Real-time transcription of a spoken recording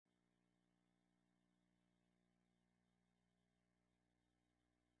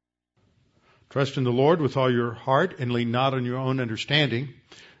Trust in the Lord with all your heart and lean not on your own understanding.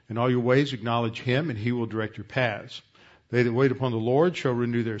 In all your ways acknowledge Him, and He will direct your paths. They that wait upon the Lord shall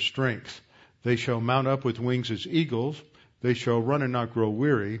renew their strength. They shall mount up with wings as eagles. They shall run and not grow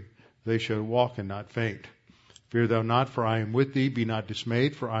weary. They shall walk and not faint. Fear thou not, for I am with thee. Be not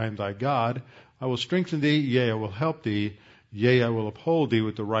dismayed, for I am thy God. I will strengthen thee, yea, I will help thee. Yea, I will uphold thee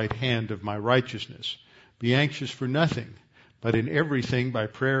with the right hand of my righteousness. Be anxious for nothing, but in everything by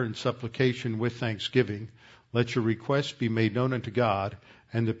prayer and supplication with thanksgiving, let your requests be made known unto God,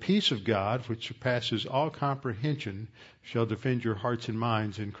 and the peace of God, which surpasses all comprehension, shall defend your hearts and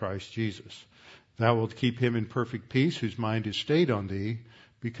minds in Christ Jesus. Thou wilt keep him in perfect peace, whose mind is stayed on thee,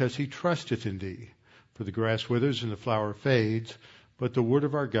 because he trusteth in thee. For the grass withers and the flower fades, but the word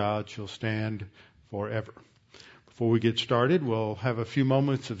of our God shall stand forever. Before we get started, we'll have a few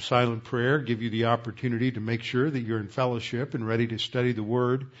moments of silent prayer, give you the opportunity to make sure that you're in fellowship and ready to study the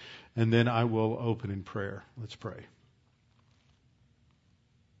Word, and then I will open in prayer. Let's pray.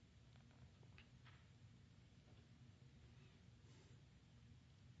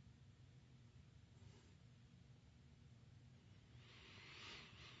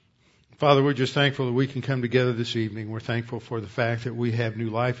 Father, we're just thankful that we can come together this evening. We're thankful for the fact that we have new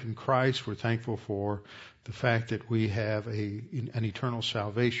life in Christ. We're thankful for the fact that we have an eternal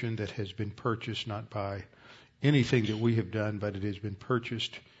salvation that has been purchased not by anything that we have done, but it has been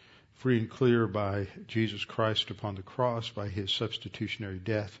purchased free and clear by Jesus Christ upon the cross, by His substitutionary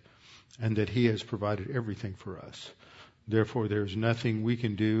death, and that He has provided everything for us. Therefore, there's nothing we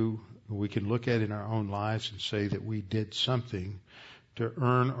can do, we can look at in our own lives and say that we did something to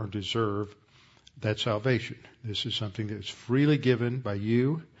earn or deserve that salvation. This is something that is freely given by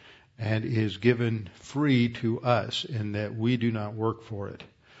you and is given free to us, in that we do not work for it.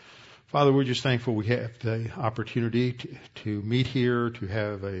 Father, we're just thankful we have the opportunity to meet here, to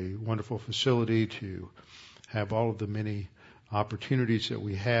have a wonderful facility, to have all of the many opportunities that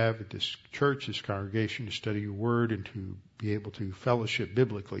we have at this church, this congregation, to study your word and to be able to fellowship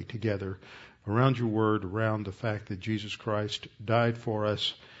biblically together around your word, around the fact that Jesus Christ died for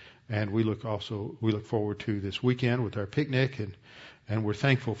us. And we look forward to this weekend with our picnic, and we're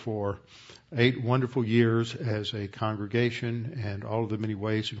thankful for 8 wonderful years as a congregation and all of the many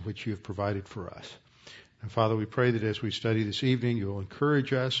ways in which you have provided for us. And Father, we pray that as we study this evening, you'll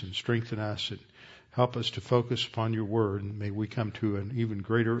encourage us and strengthen us and help us to focus upon your word, and may we come to an even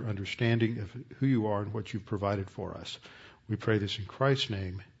greater understanding of who you are and what you've provided for us. We pray this in Christ's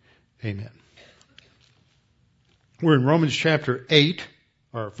name. Amen. We're in Romans chapter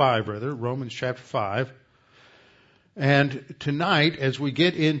 5, Romans chapter 5. And tonight, as we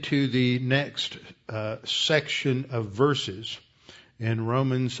get into the next section of verses, in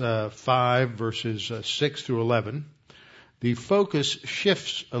Romans 5, verses 6 through 11, the focus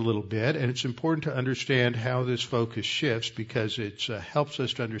shifts a little bit, and it's important to understand how this focus shifts, because it helps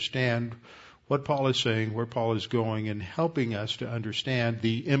us to understand what Paul is saying, where Paul is going, and helping us to understand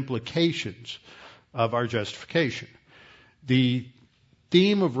the implications of our justification. The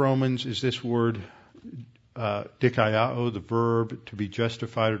theme of Romans is this word dikaiao, the verb to be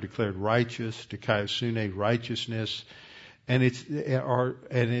justified or declared righteous, dikaiosune, righteousness, and the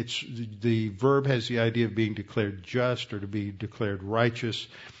verb has the idea of being declared just or to be declared righteous.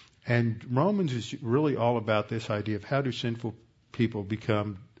 And Romans is really all about this idea of how do sinful people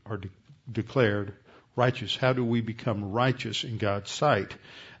become or declared righteous? How do we become righteous in God's sight?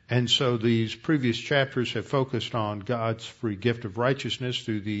 And so these previous chapters have focused on God's free gift of righteousness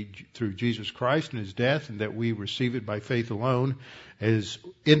through Jesus Christ and His death, and that we receive it by faith alone, as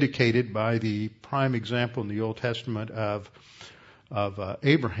indicated by the prime example in the Old Testament of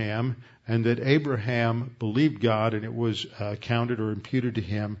Abraham, and that Abraham believed God and it was counted or imputed to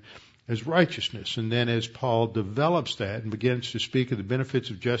him as righteousness. And then as Paul develops that and begins to speak of the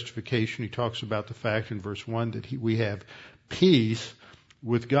benefits of justification, he talks about the fact in verse 1 that we have peace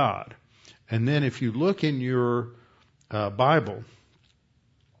with God. And then if you look in your Bible,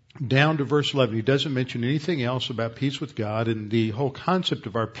 down to verse 11, he doesn't mention anything else about peace with God, and the whole concept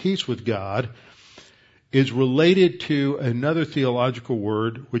of our peace with God is related to another theological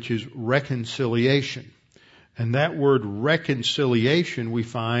word, which is reconciliation. And that word reconciliation we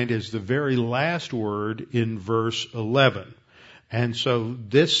find is the very last word in verse 11. And so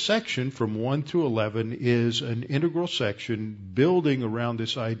this section from 1 through 11 is an integral section building around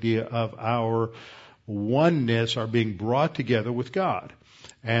this idea of our oneness, our being brought together with God.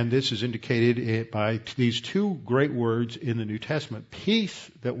 And this is indicated by these 2 great words in the New Testament: peace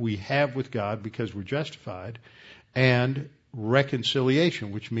that we have with God because we're justified, and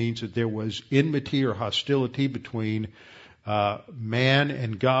reconciliation, which means that there was enmity or hostility between man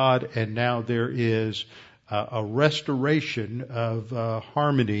and God, and now there is a restoration of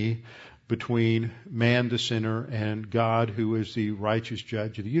harmony between man, the sinner, and God, who is the righteous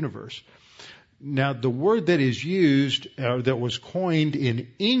judge of the universe. Now, the word that is used, that was coined in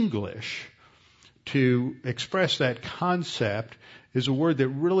English to express that concept, is a word that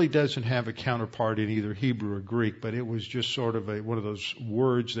really doesn't have a counterpart in either Hebrew or Greek, but it was just sort of one of those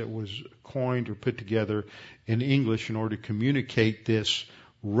words that was coined or put together in English in order to communicate this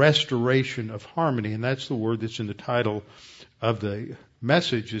restoration of harmony. And that's the word that's in the title of the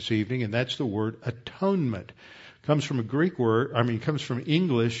message this evening, and that's the word atonement. Comes from a Greek word, comes from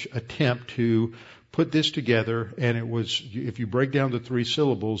English attempt to put this together, and it was, if you break down the three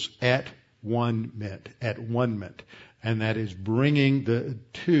syllables, at one meant. And that is bringing the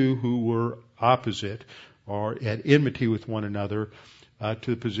two who were opposite or at enmity with one another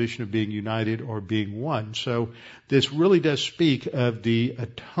to the position of being united or being one. So this really does speak of the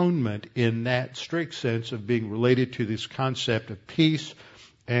atonement in that strict sense of being related to this concept of peace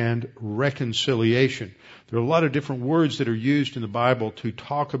and reconciliation. There are a lot of different words that are used in the Bible to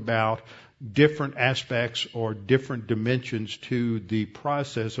talk about different aspects or different dimensions to the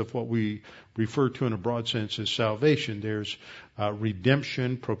process of what we refer to in a broad sense as salvation. There's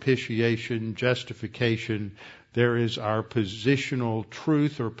redemption, propitiation, justification. There is our positional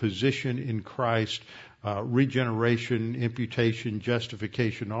truth or position in Christ, regeneration, imputation,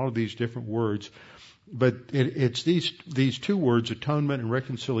 justification, all of these different words. But it's these two words, atonement and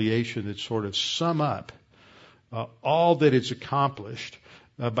reconciliation, that sort of sum up all that is accomplished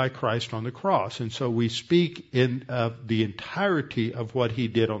by Christ on the cross. And so we speak in the entirety of what he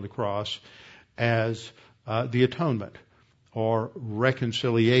did on the cross as the atonement or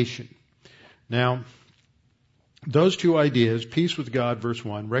reconciliation. Now, those two ideas, peace with God, verse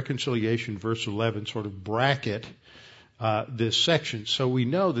 1, reconciliation, verse 11, sort of bracket this section. So we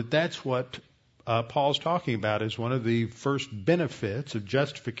know that that's what Paul's talking about as one of the first benefits of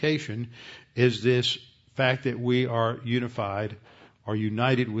justification, is this fact that we are unified or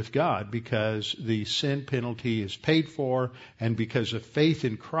united with God because the sin penalty is paid for, and because of faith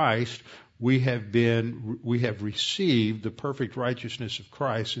in Christ, we have received the perfect righteousness of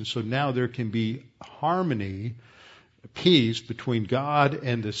Christ. And so now there can be harmony, peace between God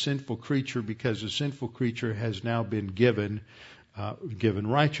and the sinful creature, because the sinful creature has now been given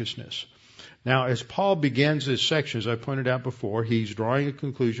righteousness. Now, as Paul begins this section, as I pointed out before, he's drawing a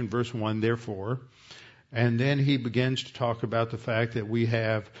conclusion, verse 1, therefore, and then he begins to talk about the fact that we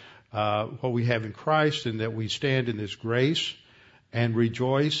have what we have in Christ, and that we stand in this grace and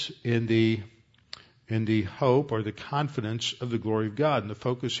rejoice in the hope or the confidence of the glory of God. And the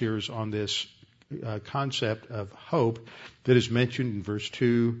focus here is on this concept of hope that is mentioned in verse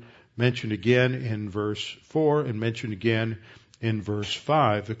 2, mentioned again in verse 4, and mentioned again in verse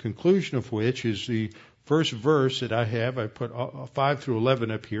 5, the conclusion of which is the first verse that I have. I put 5 through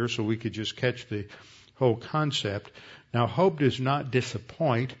 11 up here so we could just catch the whole concept. Now, hope does not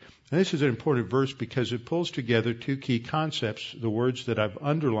disappoint. And this is an important verse because it pulls together two key concepts, the words that I've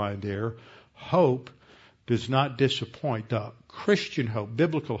underlined there. Hope does not disappoint. The Christian hope,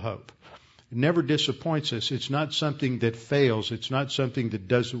 biblical hope, never disappoints us. It's not something that fails. It's not something that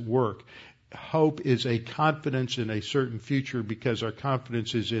doesn't work. Hope is a confidence in a certain future because our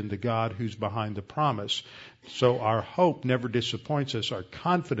confidence is in the God who's behind the promise. So our hope never disappoints us. Our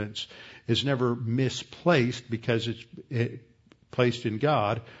confidence is never misplaced because it's placed in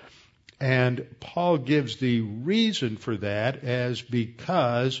God. And Paul gives the reason for that as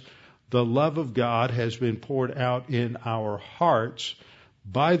because the love of God has been poured out in our hearts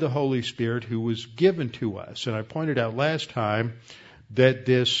by the Holy Spirit who was given to us. And I pointed out last time that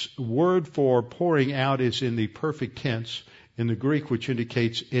this word for pouring out is in the perfect tense in the Greek, which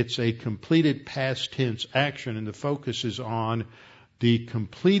indicates it's a completed past tense action, and the focus is on the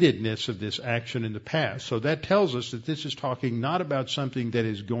completedness of this action in the past. So that tells us that this is talking not about something that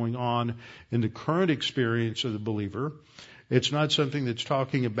is going on in the current experience of the believer. It's not something that's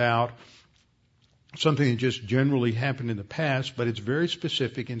talking about something that just generally happened in the past, but it's very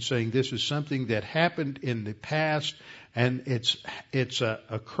specific in saying this is something that happened in the past, and its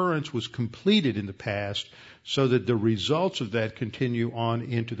occurrence was completed in the past, so that the results of that continue on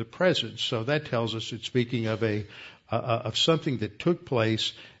into the present. So that tells us it's speaking of of something that took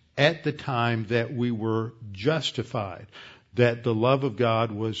place at the time that we were justified, that the love of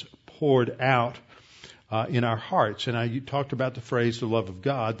God was poured out in our hearts. And I talked about the phrase, the love of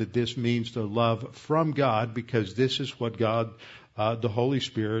God, that this means the love from God, because this is what God, the Holy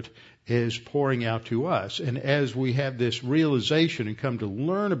Spirit, is pouring out to us. And as we have this realization and come to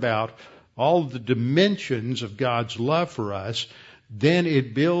learn about all the dimensions of God's love for us, then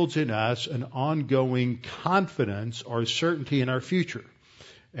it builds in us an ongoing confidence or certainty in our future.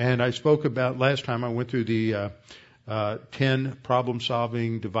 And I spoke about last time I went through the 10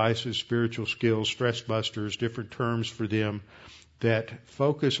 problem-solving devices, spiritual skills, stress busters, different terms for them that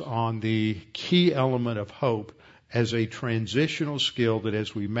focus on the key element of hope as a transitional skill that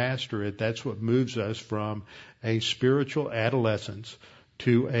as we master it, that's what moves us from a spiritual adolescence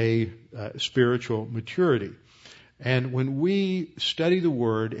to a spiritual maturity. And when we study the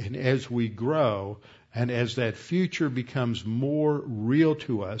Word and as we grow and as that future becomes more real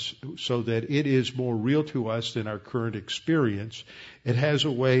to us so that it is more real to us than our current experience, it has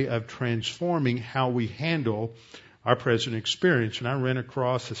a way of transforming how we handle our present experience. And I ran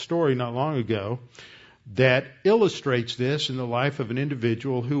across a story not long ago that illustrates this in the life of an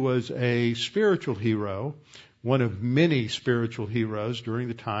individual who was a spiritual hero, one of many spiritual heroes during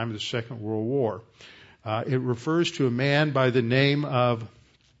the time of the Second World War. It refers to a man by the name of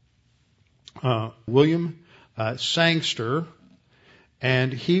William Sangster,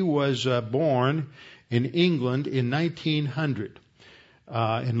 and he was born in England in 1900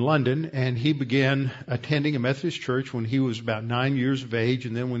 in London, and he began attending a Methodist church when he was about 9 years of age,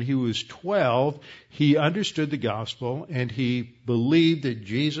 and then when he was 12, he understood the gospel, and he believed that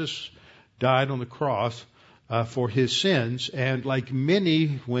Jesus died on the cross for his sins. And like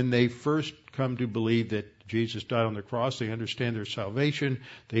many, when they first come to believe that Jesus died on the cross, they understand their salvation,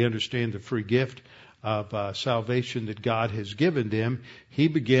 they understand the free gift of salvation that God has given them. He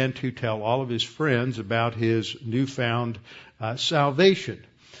began to tell all of his friends about his newfound salvation.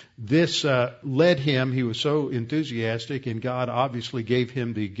 This led him, he was so enthusiastic, and God obviously gave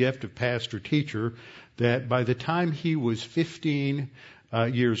him the gift of pastor-teacher, that by the time he was 15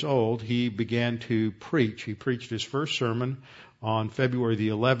 years old, he began to preach. He preached his first sermon on February the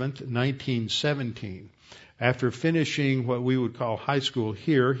 11th, 1917. After finishing what we would call high school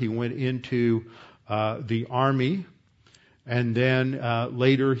here, he went into the Army, and then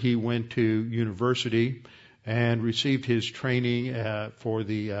later he went to university and received his training for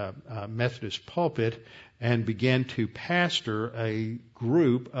the Methodist pulpit and began to pastor a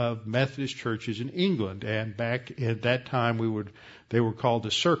group of Methodist churches in England. And back at that time, they were called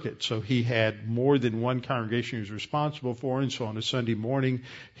a circuit. So he had more than one congregation he was responsible for. And so on a Sunday morning,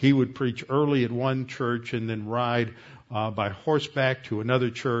 he would preach early at one church and then ride by horseback to another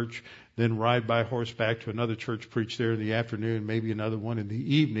church, then ride by horseback to another church, preach there in the afternoon, maybe another one in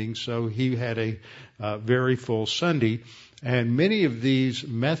the evening. So he had a very full Sunday. And many of these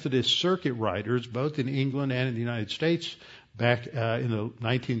Methodist circuit riders, both in England and in the United States, back in the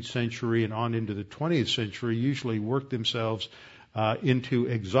 19th century and on into the 20th century, usually worked themselves into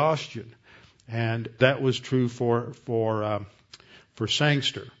exhaustion. And that was true for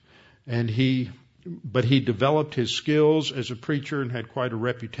Sangster. But he developed his skills as a preacher and had quite a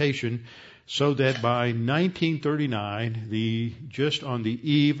reputation, so that by 1939, just on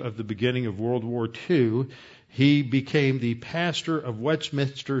the eve of the beginning of World War II, he became the pastor of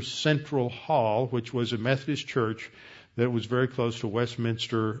Westminster Central Hall, which was a Methodist church that was very close to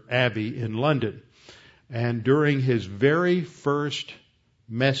Westminster Abbey in London. And during his very first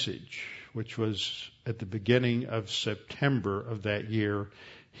message, which was at the beginning of September of that year,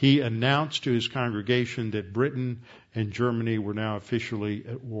 he announced to his congregation that Britain and Germany were now officially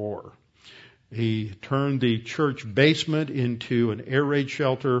at war. He turned the church basement into an air raid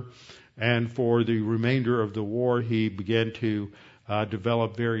shelter, and for the remainder of the war, he began to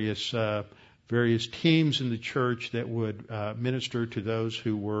develop various teams in the church that would minister to those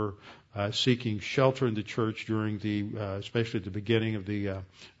who were seeking shelter in the church during especially at the beginning of the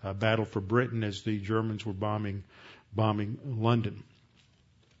battle for Britain, as the Germans were bombing London.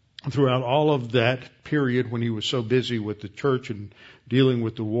 Throughout all of that period, when he was so busy with the church and dealing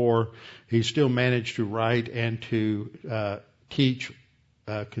with the war, he still managed to write and to teach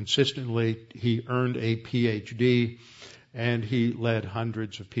consistently. He earned a PhD, and he led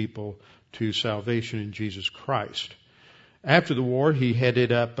hundreds of people to salvation in Jesus Christ. After the war, he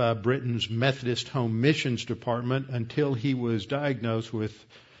headed up Britain's Methodist Home Missions Department until he was diagnosed with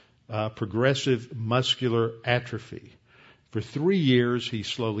progressive muscular atrophy. For 3 years, he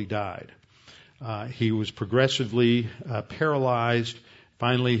slowly died. He was progressively paralyzed.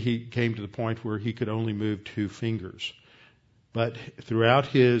 Finally, he came to the point where he could only move 2 fingers. But throughout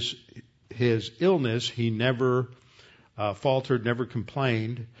his illness, he never faltered, never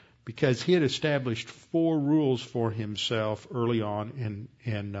complained, because he had established 4 rules for himself early on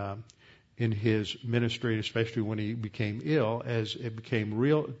in his ministry, especially when he became ill, as it became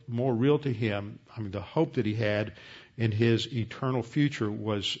more real to him. I mean, the hope that he had in his eternal future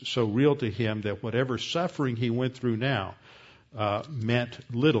was so real to him that whatever suffering he went through now meant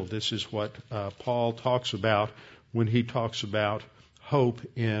little. This is what Paul talks about when he talks about hope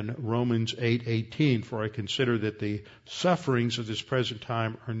in Romans 8:18. For I consider that the sufferings of this present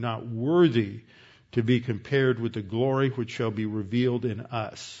time are not worthy to be compared with the glory which shall be revealed in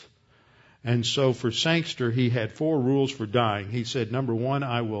us. And so for Sangster, he had 4 rules for dying. He said, number 1,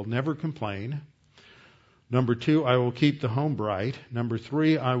 I will never complain. Number 2, I will keep the home bright. Number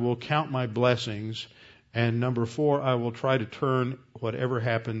 3, I will count my blessings. And number 4, I will try to turn whatever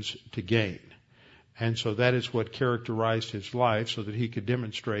happens to gain. And so that is what characterized his life, so that he could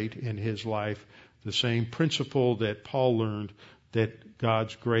demonstrate in his life the same principle that Paul learned, that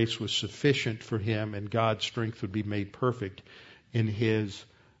God's grace was sufficient for him and God's strength would be made perfect in his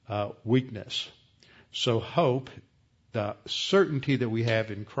weakness. So hope, the certainty that we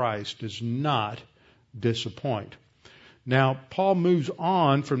have in Christ, does not disappoint. Now, Paul moves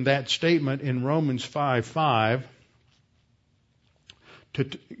on from that statement in Romans 5:5 to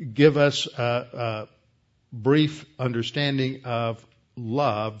give us a brief understanding of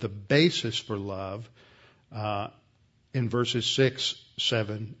love, the basis for love, in verses 6,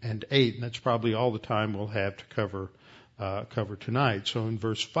 7, and 8. And that's probably all the time we'll have to cover tonight. So in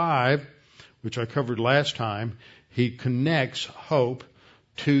verse 5, which I covered last time, he connects hope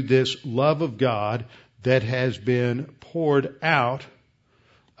to this love of God that has been poured out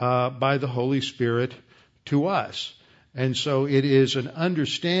by the Holy Spirit to us. And so it is an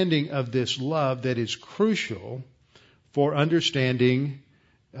understanding of this love that is crucial for understanding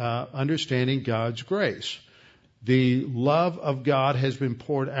God's grace. The love of God has been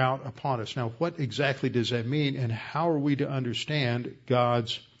poured out upon us. Now, what exactly does that mean, and how are we to understand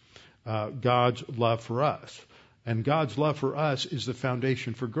God's love for us? And God's love for us is the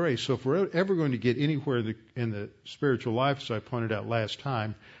foundation for grace. So if we're ever going to get anywhere in the spiritual life, as I pointed out last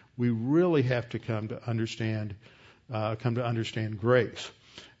time, we really have to come to understand grace.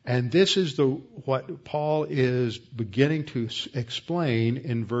 And this is what Paul is beginning to explain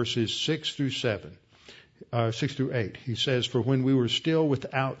in verses 6 through 8. He says, "For when we were still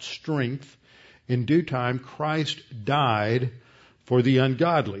without strength, in due time Christ died for the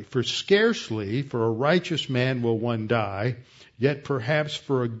ungodly. For scarcely for a righteous man will one die, yet perhaps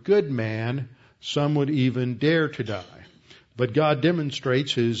for a good man some would even dare to die. But God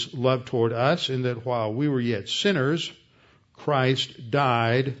demonstrates His love toward us in that while we were yet sinners, Christ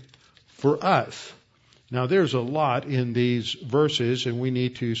died for us." Now there's a lot in these verses, and we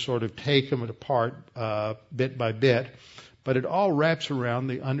need to sort of take them apart bit by bit, but it all wraps around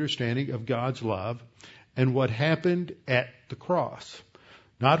the understanding of God's love and what happened at the cross.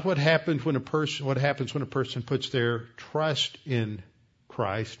 Not what happens when a person puts their trust in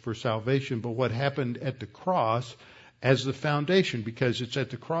Christ for salvation, but what happened at the cross as the foundation, because it's at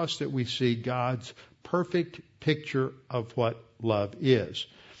the cross that we see God's perfect picture of what love is.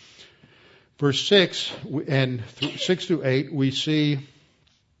 Verse 6 and 6 through 8, we see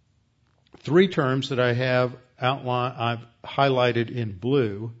 3 terms that I've highlighted in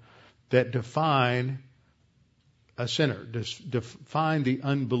blue that define a sinner, define the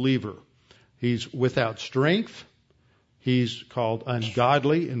unbeliever. He's without strength. He's called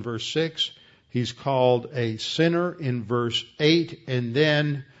ungodly in verse 6. He's called a sinner in verse 8. And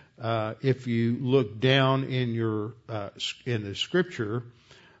then if you look down in the scripture,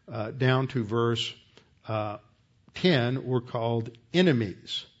 down to verse 10, we're called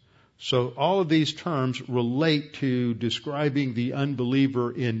enemies. So all of these terms relate to describing the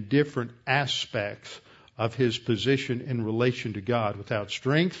unbeliever in different aspects of his position in relation to God: without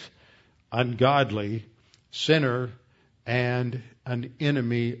strength, ungodly, sinner, and an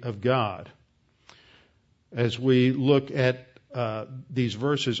enemy of God. As we look at these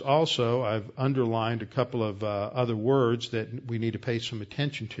verses also, I've underlined a couple of other words that we need to pay some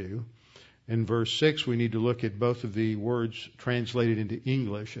attention to. In verse 6, we need to look at both of the words translated into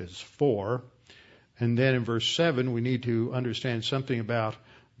English as for. And then in verse 7, we need to understand something about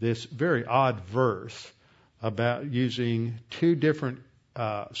this very odd verse about using 2 different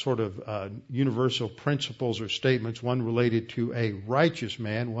universal principles or statements, one related to a righteous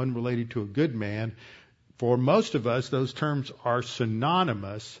man, one related to a good man. For most of us, those terms are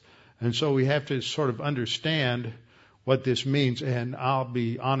synonymous, and so we have to sort of understand what this means. And I'll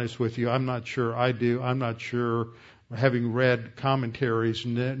be honest with you, I'm not sure I do. I'm not sure, having read commentaries,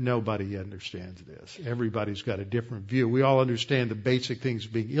 nobody understands this. Everybody's got a different view. We all understand the basic things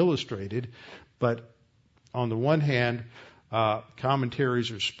being illustrated, but on the one hand,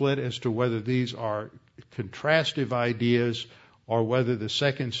 commentaries are split as to whether these are contrastive ideas or whether the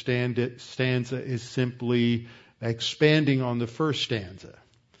second stanza is simply expanding on the first stanza.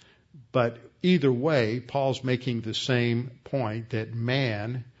 But either way, Paul's making the same point that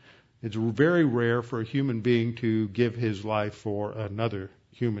man, it's very rare for a human being to give his life for another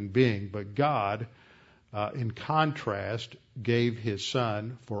human being, but God, in contrast, gave his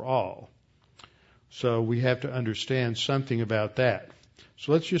Son for all. So we have to understand something about that.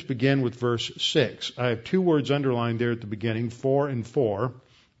 So let's just begin with verse 6. I have two words underlined there at the beginning, for and for.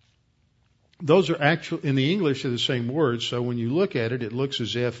 Those are actually, in the English, they're the same words, so when you look at it, it looks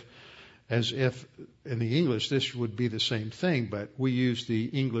as if in the English this would be the same thing, but we use the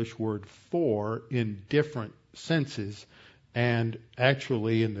English word for in different senses, and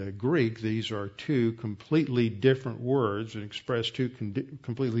actually in the Greek these are two completely different words and express two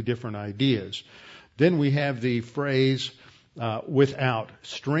completely different ideas. Then we have the phrase without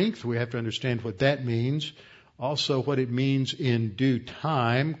strength. We have to understand what that means. Also what it means in due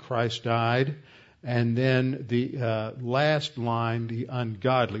time, Christ died. And then the last line, the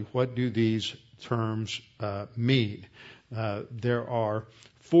ungodly. What do these terms mean? There are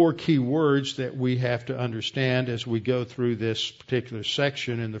four key words that we have to understand as we go through this particular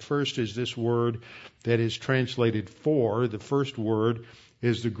section. And the first is this word that is translated for. The first word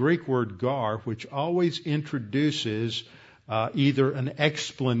is the Greek word gar, which always introduces either an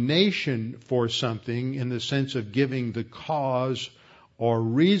explanation for something in the sense of giving the cause or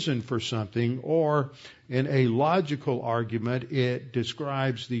reason for something, or in a logical argument, it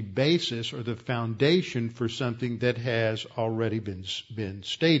describes the basis or the foundation for something that has already been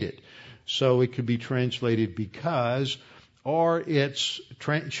stated. So it could be translated because, or it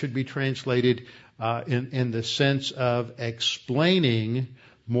should be translated in the sense of explaining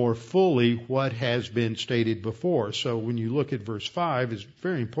more fully what has been stated before. So when you look at verse 5, it's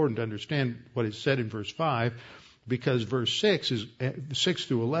very important to understand what is said in verse 5, because verse 6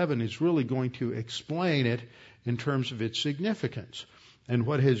 through 11 is really going to explain it in terms of its significance. And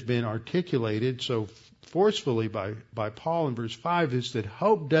what has been articulated so forcefully by Paul in verse 5 is that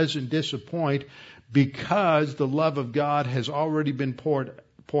hope doesn't disappoint because the love of God has already been poured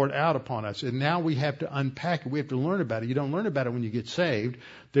out upon us. And now we have to unpack it. We have to learn about it. You don't learn about it when you get saved.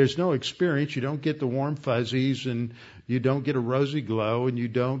 There's no experience. You don't get the warm fuzzies, and you don't get a rosy glow, and you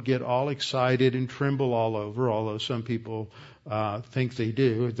don't get all excited and tremble all over, although some people think they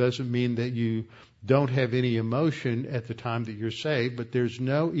do. It doesn't mean that you don't have any emotion at the time that you're saved, but there's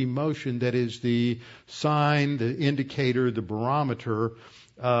no emotion that is the sign, the indicator, the barometer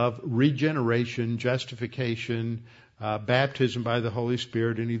of regeneration, justification, baptism by the Holy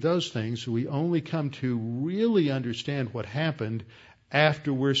Spirit, any of those things. We only come to really understand what happened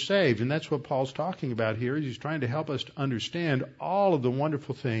after we're saved. And that's what Paul's talking about here. He's trying to help us to understand all of the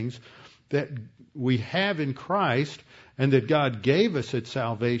wonderful things that we have in Christ and that God gave us at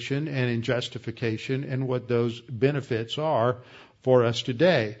salvation and in justification, and what those benefits are for us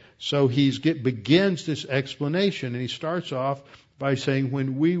today. So he begins this explanation, and he starts off by saying,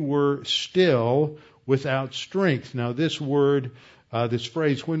 when we were still without strength. Now this word, this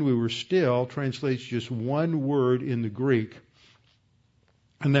phrase, when we were still, translates just one word in the Greek.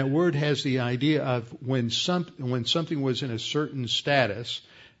 And that word has the idea of when something was in a certain status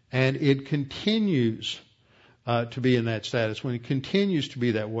and it continues to be in that status, when it continues to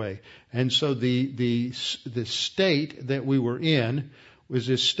be that way. And so the state that we were in was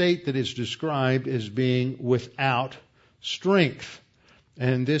this state that is described as being without strength.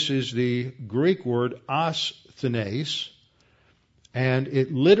 And this is the Greek word asthenes, and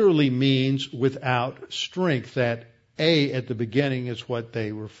it literally means without strength. That A at the beginning is what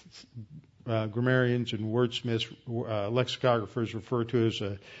they were, grammarians and wordsmiths, lexicographers refer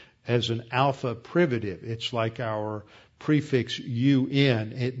to as an alpha privative. It's like our prefix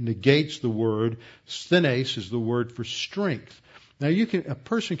un. It negates the word. Sthenes is the word for strength. Now a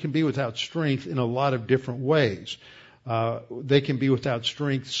person can be without strength in a lot of different ways. They can be without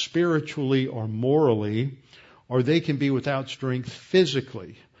strength spiritually or morally, or they can be without strength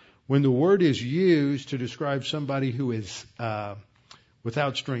physically. When the word is used to describe somebody who is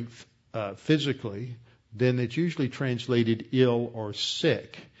without strength physically, then it's usually translated ill or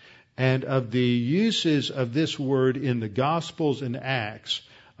sick. And of the uses of this word in the Gospels and Acts,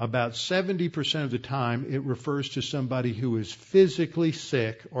 about 70% of the time it refers to somebody who is physically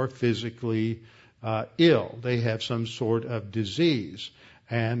sick or physically ill. They have some sort of disease.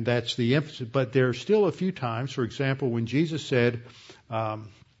 And that's the emphasis. But there are still a few times, for example, when Jesus said that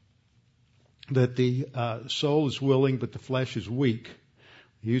the soul is willing but the flesh is weak.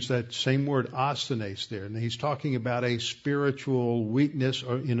 He used that same word asthenes there. And he's talking about a spiritual weakness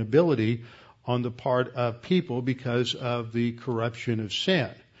or inability on the part of people because of the corruption of sin.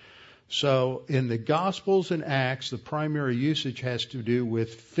 So in the Gospels and Acts, the primary usage has to do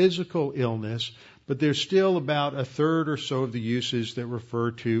with physical illness, but there's still about a third or so of the uses that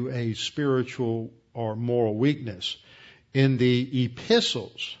refer to a spiritual or moral weakness. In the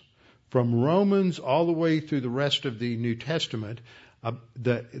epistles, from Romans all the way through the rest of the New Testament,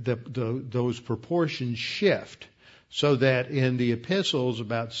 those proportions shift, so that in the epistles,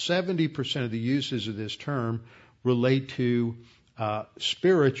 about 70% of the uses of this term relate to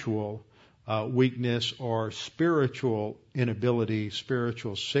spiritual weakness or spiritual inability,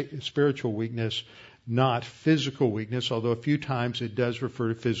 spiritual weakness, not physical weakness, although a few times it does refer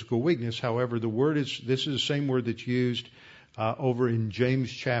to physical weakness. However, this is the same word that's used over in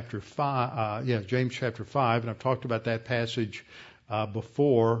James chapter 5, James chapter 5, and I've talked about that passage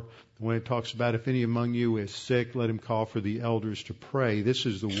before, when it talks about if any among you is sick, let him call for the elders to pray. This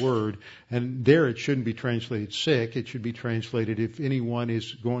is the word, and there it shouldn't be translated sick. It should be translated if anyone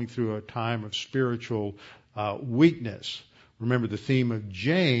is going through a time of spiritual weakness. Remember, the theme of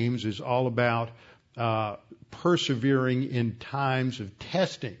James is all about persevering in times of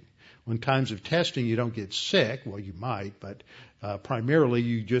testing. When times of testing you don't get sick, well, you might, but primarily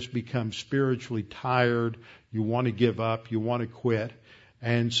you just become spiritually tired. You want to give up. You want to quit.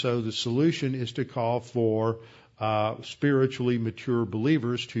 And so the solution is to call for spiritually mature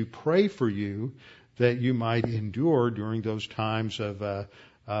believers to pray for you that you might endure during those times of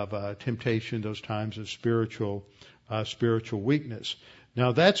temptation, those times of spiritual weakness.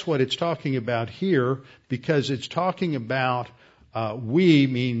 Now that's what it's talking about here, because it's talking about we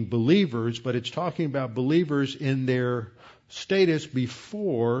mean believers, but it's talking about believers in their status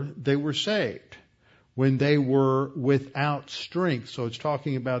before they were saved, when they were without strength. So it's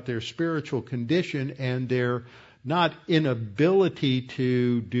talking about their spiritual condition and their not inability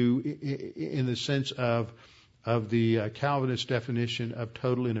to do, in the sense of the Calvinist definition of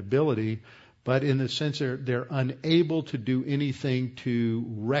total inability, but in the sense they're unable to do anything to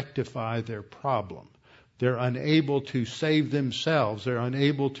rectify their problem. They're unable to save themselves. They're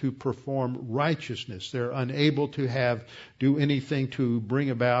unable to perform righteousness. They're unable to do anything to bring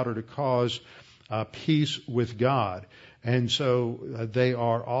about or to cause peace with God. And so they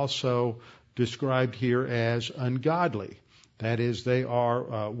are also described here as ungodly. That is, they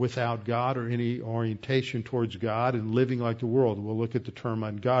are without God or any orientation towards God and living like the world. We'll look at the term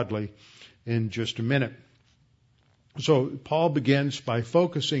ungodly in just a minute. So Paul begins by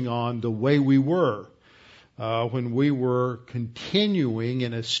focusing on the way we were when we were continuing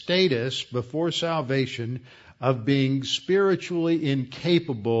in a status before salvation of being spiritually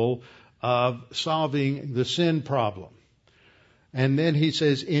incapable of solving the sin problem. And then he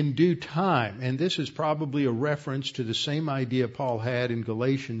says, in due time, and this is probably a reference to the same idea Paul had in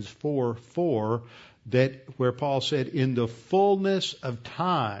Galatians 4:4, where Paul said, in the fullness of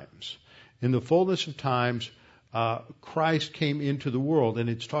times, Christ came into the world. And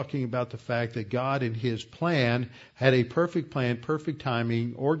it's talking about the fact that God in His plan had a perfect plan, perfect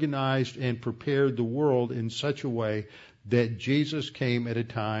timing, organized and prepared the world in such a way that Jesus came at a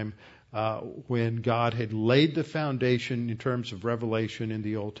time when God had laid the foundation in terms of revelation in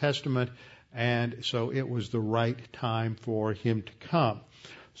the Old Testament, and so it was the right time for Him to come.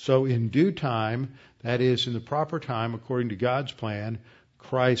 So in due time, that is in the proper time, according to God's plan,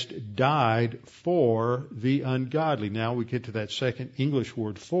 Christ died for the ungodly. Now we get to that second English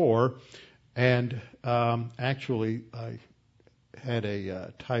word for, and actually I had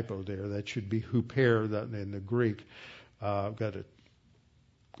a typo there. That should be huper in the Greek. I've got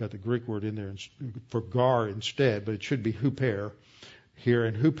the Greek word in there for gar instead, but it should be huper here.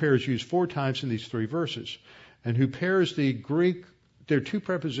 And huper is used 4 times in these 3 verses. And huper is the Greek. There are 2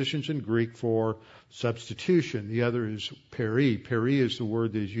 prepositions in Greek for substitution. The other is peri. Peri is the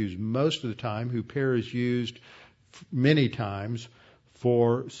word that is used most of the time. Huper is used many times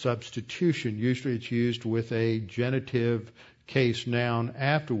for substitution. Usually it's used with a genitive case noun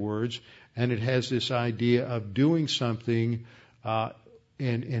afterwards, and it has this idea of doing something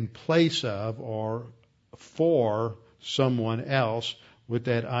in place of or for someone else, with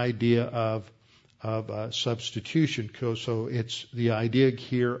that idea of substitution. So it's the idea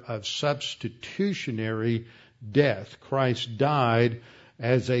here of substitutionary death. Christ died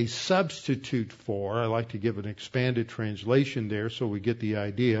as a substitute for. I like to give an expanded translation there so we get the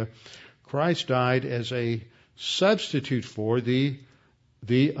idea. Christ died as a substitute for the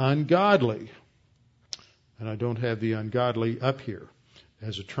ungodly. And I don't have the ungodly up here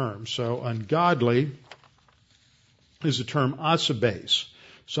as a term. So ungodly is the term asabes.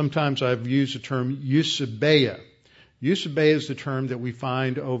 Sometimes I've used the term eusebeia. Eusebeia is the term that we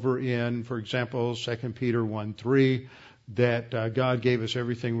find over in, for example, 2 Peter 1:3, that God gave us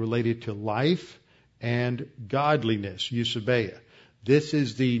everything related to life and godliness, eusebeia. This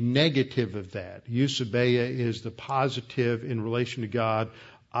is the negative of that. Eusebeia is the positive in relation to God.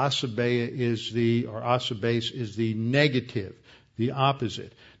 Asabeia asabase is the negative, the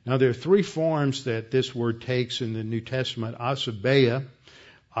opposite. Now there are three forms that this word takes in the New Testament. Asabeia,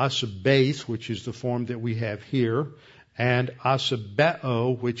 asabase, which is the form that we have here, and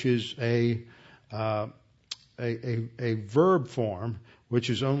asabeo, which is a verb form, which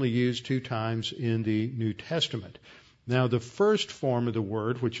is only used 2 times in the New Testament. Now, the first form of the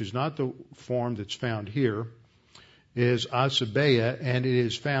word, which is not the form that's found here, is asabeia, and it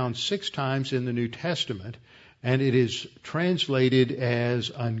is found 6 times in the New Testament, and it is translated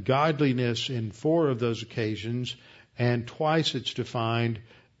as ungodliness in 4 of those occasions, and twice it's defined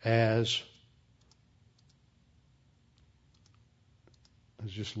as, I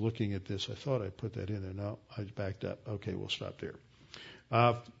was just looking at this. I thought I put that in there. No, I backed up. Okay, we'll stop there.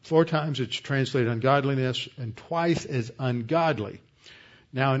 4 times it's translated ungodliness and twice as ungodly.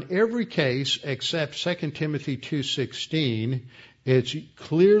 Now, in every case except 2 Timothy 2:16, it's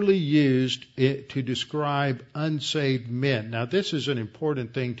clearly used to describe unsaved men. Now, this is an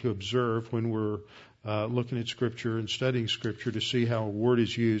important thing to observe when we're looking at Scripture and studying Scripture to see how a word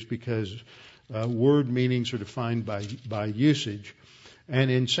is used, because word meanings are defined by usage.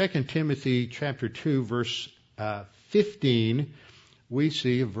 And in 2 Timothy chapter 2, verse 15, we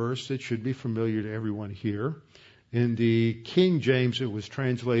see a verse that should be familiar to everyone here. In the King James, it was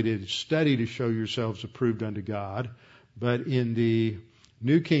translated, "Study to show yourselves approved unto God." But in the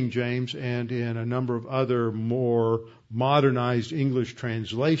New King James and in a number of other more modernized English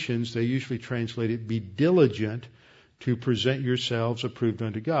translations, they usually translate it, "Be diligent to present yourselves approved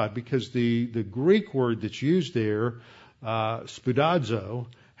unto God." Because the Greek word that's used there, spoudazo,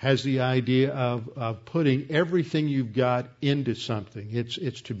 has the idea of putting everything you've got into something.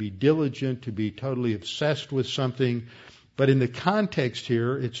 It's to be diligent, to be totally obsessed with something. But in the context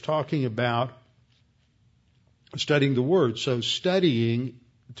here, it's talking about studying the Word. So studying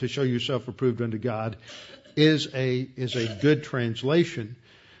to show yourself approved unto God is a good translation.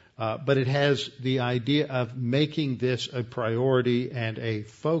 But it has the idea of making this a priority and a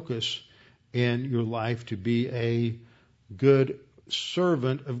focus in your life to be a good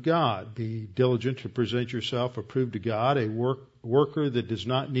servant of God. Be diligent to present yourself approved to God, a worker that does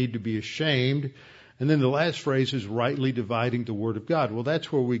not need to be ashamed. And then the last phrase is rightly dividing the Word of God. Well, that's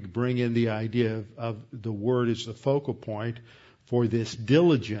where we bring in the idea of the Word as the focal point for this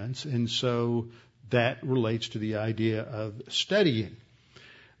diligence. And so that relates to the idea of studying.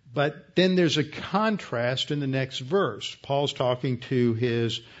 But then there's a contrast in the next verse. Paul's talking to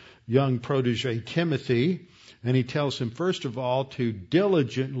his young protege Timothy, and he tells him, first of all, to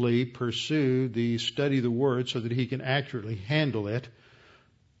diligently pursue the study of the Word so that he can accurately handle it.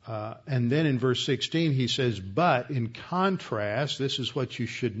 And then in verse 16 he says, but in contrast, this is what you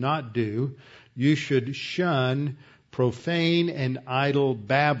should not do. You should shun profane and idle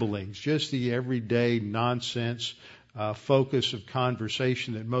babblings, just the everyday nonsense focus of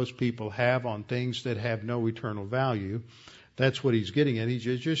conversation that most people have on things that have no eternal value. That's what he's getting at. He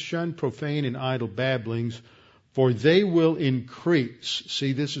says, just shun profane and idle babblings, for they will increase.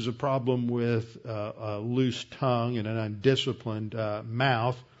 See, this is a problem with a loose tongue and an undisciplined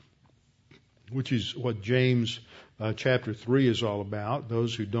mouth, which is what James chapter 3 is all about,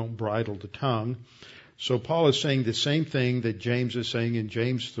 those who don't bridle the tongue. So Paul is saying the same thing that James is saying in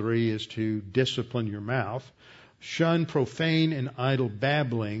James 3 is to discipline your mouth. Shun profane and idle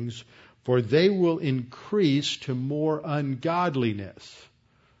babblings, for they will increase to more ungodliness.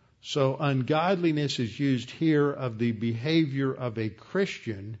 So ungodliness is used here of the behavior of a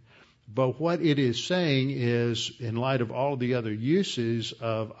Christian, but what it is saying is, in light of all the other uses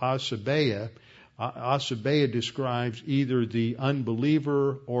of asabeia, asabeia describes either the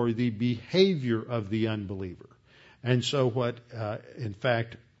unbeliever or the behavior of the unbeliever. And so what, in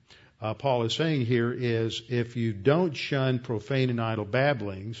fact, Paul is saying here is, if you don't shun profane and idle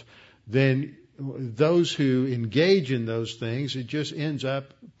babblings, then those who engage in those things, it just ends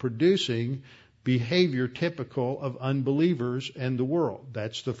up producing behavior typical of unbelievers and the world.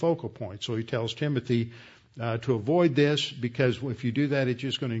 That's the focal point. So he tells Timothy to avoid this, because if you do that, it's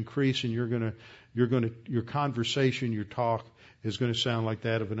just going to increase, and your conversation, your talk is going to sound like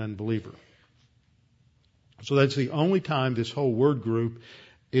that of an unbeliever. So that's the only time this whole word group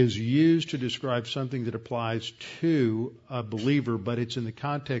is used to describe something that applies to a believer, but it's in the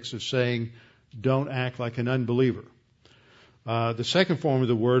context of saying, don't act like an unbeliever. The second form of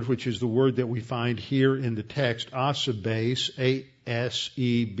the word, which is the word that we find here in the text, asabes, A-S-E-B-E-S,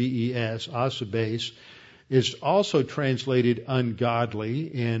 asabes, is also translated ungodly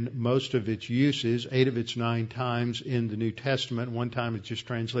in most of its uses, 8 of its 9 times in the New Testament. One time it's just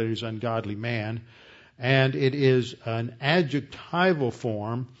translated as ungodly man. And it is an adjectival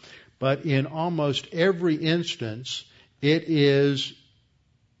form, but in almost every instance, it is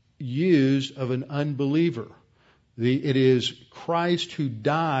used of an unbeliever. It is Christ who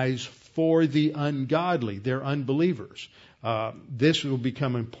dies for the ungodly. They're unbelievers. This will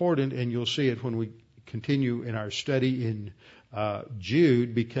become important, and you'll see it when we continue in our study in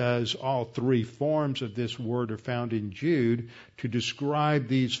Jude, because all 3 forms of this word are found in Jude to describe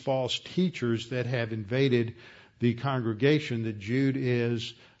these false teachers that have invaded the congregation that Jude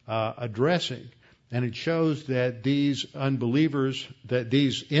is addressing. And it shows that these unbelievers, that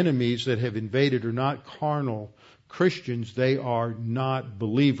these enemies that have invaded are not carnal Christians, they are not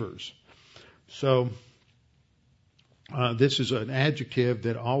believers. So this is an adjective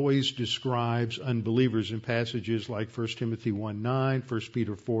that always describes unbelievers in passages like 1 Timothy 1:9, 1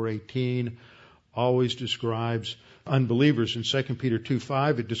 Peter 4:18, always describes unbelievers. In 2 Peter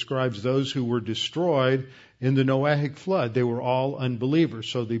 2:5, it describes those who were destroyed in the Noahic flood. They were all unbelievers.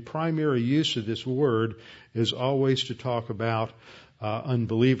 So the primary use of this word is always to talk about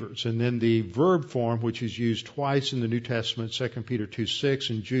unbelievers. And then the verb form, which is used twice in the New Testament, 2 Peter 2:6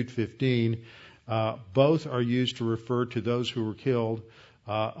 and Jude 15, both are used to refer to those who were killed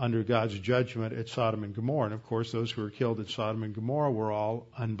under God's judgment at Sodom and Gomorrah. And of course, those who were killed at Sodom and Gomorrah were all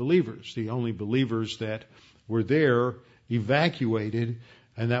unbelievers. The only believers that were there evacuated,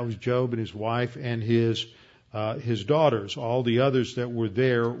 and that was Job and his wife and his daughters. All the others that were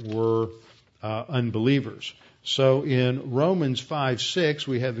there were unbelievers. So in Romans 5:6,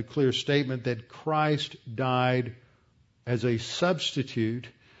 we have the clear statement that Christ died as a substitute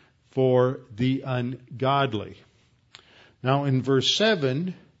for the ungodly. Now in verse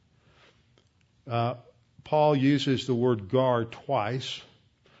 7, Paul uses the word gar twice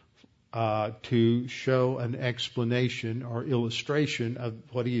to show an explanation or illustration of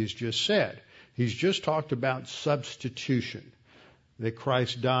what he has just said. He's just talked about substitution, that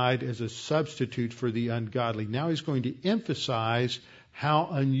Christ died as a substitute for the ungodly. Now he's going to emphasize how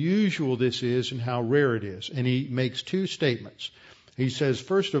unusual this is and how rare it is. And he makes 2 statements. He says,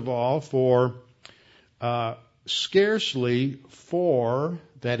 first of all, for scarcely for,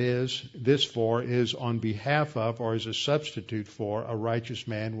 that is, this for is on behalf of or as a substitute for a righteous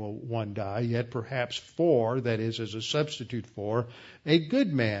man will one die, yet perhaps for, that is, as a substitute for a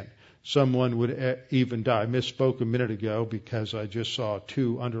good man, someone would even die. I misspoke a minute ago because I just saw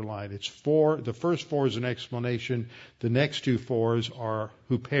 2 underlined. It's for, the first for is an explanation. The next 2 fors are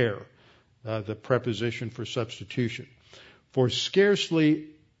huper, the preposition for substitution. For scarcely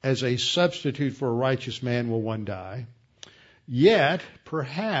as a substitute for a righteous man will one die, yet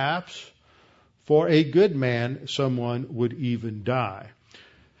perhaps for a good man someone would even die.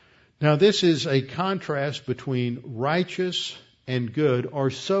 Now this is a contrast between righteous and good, or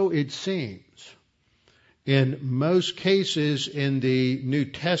so it seems. In most cases in the New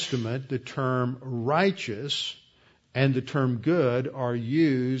Testament, the term righteous and the term good are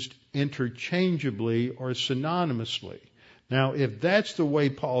used interchangeably or synonymously. Now, if that's the way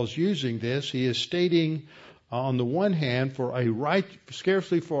Paul's using this, he is stating, on the one hand,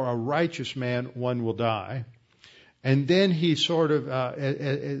 scarcely for a righteous man one will die. And then he sort of,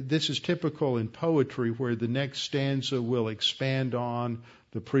 this is typical in poetry where the next stanza will expand on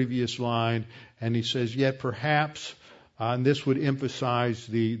the previous line, and he says, yet perhaps, and this would emphasize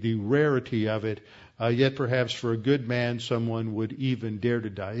the rarity of it, yet perhaps for a good man someone would even dare to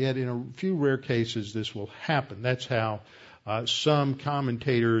die. Yet in a few rare cases this will happen. That's how some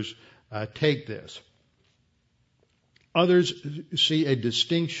commentators take this. Others see a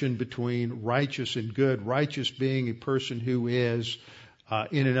distinction between righteous and good. Righteous being a person who is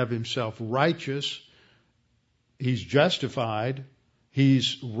in and of himself righteous. He's justified.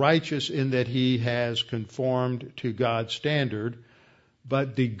 He's righteous in that he has conformed to God's standard.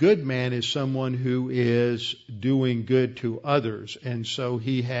 But the good man is someone who is doing good to others. And so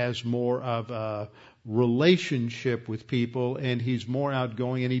he has more of a relationship with people, and he's more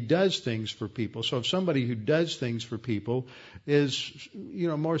outgoing, and he does things for people. So if somebody who does things for people is,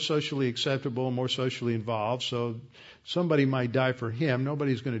 more socially acceptable, more socially involved, so somebody might die for him.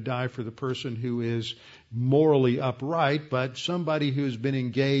 Nobody's going to die for the person who is morally upright, but somebody who's been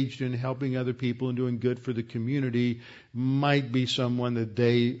engaged in helping other people and doing good for the community might be someone that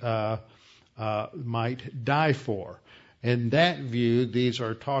they might die for. In that view, these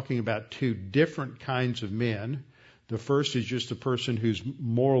are talking about 2 different kinds of men. The first is just the person who's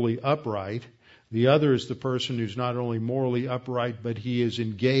morally upright. The other is the person who's not only morally upright, but he is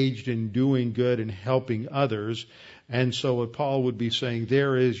engaged in doing good and helping others. And so what Paul would be saying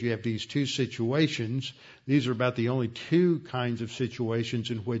there is you have these two situations. These are about the only two kinds of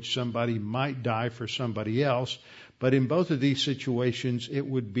situations in which somebody might die for somebody else. But in both of these situations, it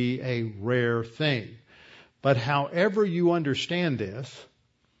would be a rare thing. But however you understand this,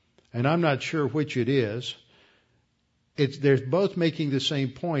 and I'm not sure which it is, they're both making the same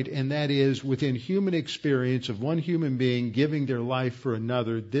point, and that is within human experience of one human being giving their life for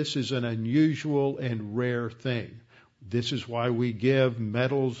another, this is an unusual and rare thing. This is why we give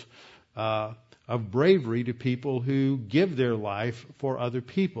medals of bravery to people who give their life for other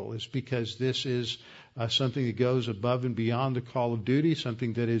people. It's because this is something that goes above and beyond the call of duty,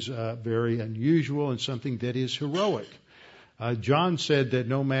 something that is very unusual and something that is heroic. John said that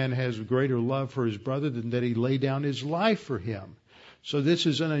no man has a greater love for his brother than that he lay down his life for him. So this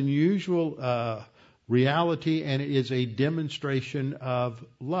is an unusual reality, and it is a demonstration of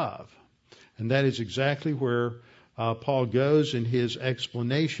love. And that is exactly where Paul goes in his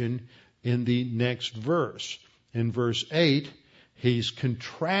explanation in the next verse. In verse 8, he's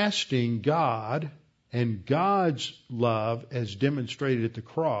contrasting God and God's love as demonstrated at the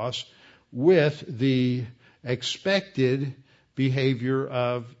cross with the expected behavior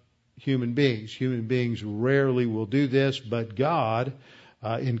of human beings. Human beings rarely will do this, but God,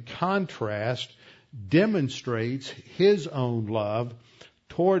 in contrast, demonstrates His own love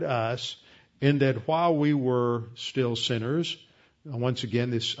toward us in that while we were still sinners, once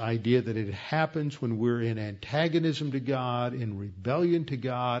again, this idea that it happens when we're in antagonism to God, in rebellion to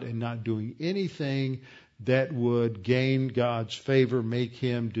God, and not doing anything that would gain God's favor, make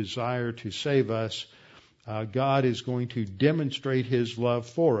Him desire to save us, God is going to demonstrate His love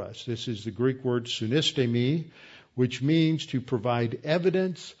for us. This is the Greek word sunistemi, which means to provide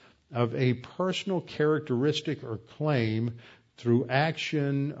evidence of a personal characteristic or claim through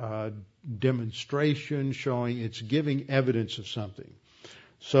action, demonstration, showing it's giving evidence of something.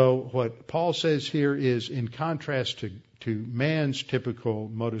 So what Paul says here is, in contrast to man's typical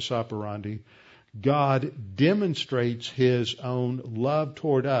modus operandi, God demonstrates His own love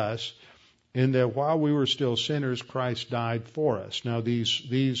toward us in that while we were still sinners, Christ died for us. Now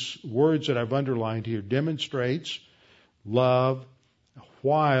these words that I've underlined here, demonstrates, love,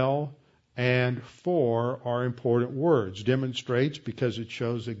 while, and for, are important words. Demonstrates because it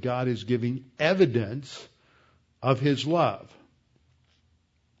shows that God is giving evidence of His love.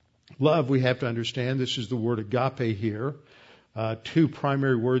 Love, we have to understand, this is the word agape here. Two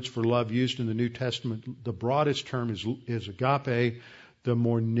primary words for love used in the New Testament. The broadest term is agape. The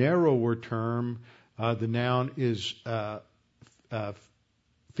more narrower term, the noun is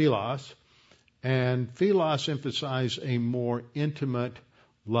philos. And philos emphasizes a more intimate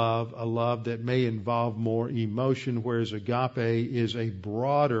love, a love that may involve more emotion, whereas agape is a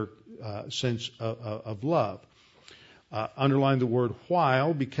broader sense of love. Underline the word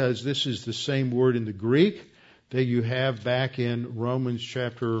while, because this is the same word in the Greek that you have back in Romans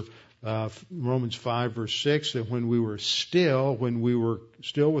 5 verse 6, that when we were still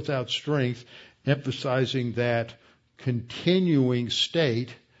without strength, emphasizing that continuing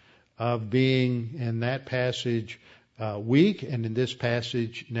state of being in that passage weak, and in this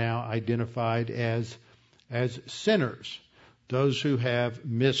passage now identified as sinners, those who have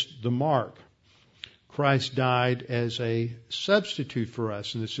missed the mark. Christ died as a substitute for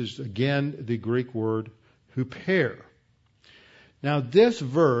us, and this is again the Greek word huper. Now this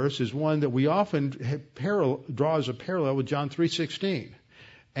verse is one that we often draw as a parallel with John 3:16.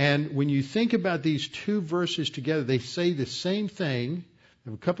 And when you think about these two verses together, they say the same thing.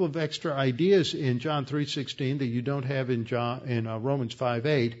 There are a couple of extra ideas in John 3:16 that you don't have in Romans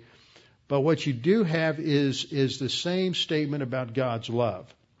 5:8. But what you do have is the same statement about God's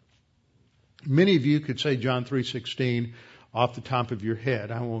love. Many of you could say John 3:16 off the top of your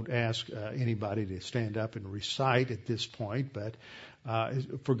head. I won't ask anybody to stand up and recite at this point, but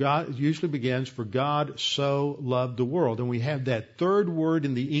for God, it usually begins, for God so loved the world. And we have that third word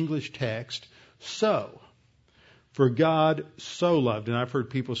in the English text, so. For God so loved. And I've heard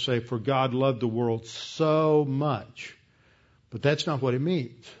people say, for God loved the world so much. But that's not what it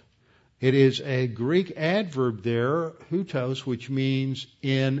means. It is a Greek adverb there, hutos, which means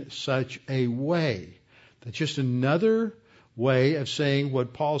in such a way. That's just another way of saying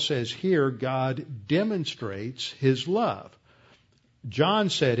what Paul says here, God demonstrates His love. John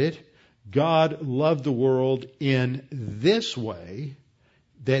said it, God loved the world in this way,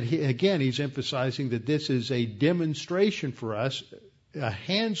 that he's emphasizing that this is a demonstration for us, a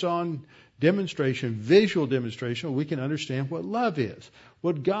hands-on demonstration, visual demonstration, we can understand what love is,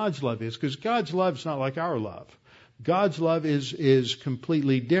 what God's love is, because God's love is not like our love. God's love is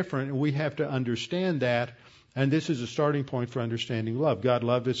completely different, and we have to understand that. And this is a starting point for understanding love. God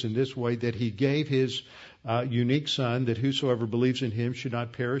loved us in this way, that He gave His unique Son, that whosoever believes in Him should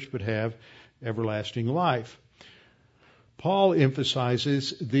not perish but have everlasting life. Paul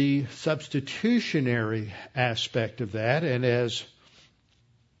emphasizes the substitutionary aspect of that, and as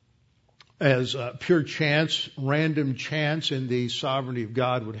pure chance, random chance in the sovereignty of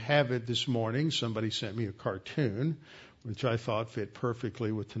God would have it this morning, somebody sent me a cartoon, which I thought fit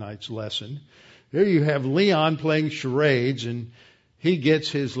perfectly with tonight's lesson. There you have Leon playing charades, and he gets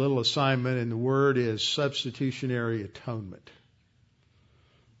his little assignment, and the word is substitutionary atonement.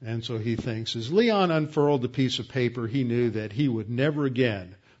 And so he thinks, as Leon unfurled the piece of paper, he knew that he would never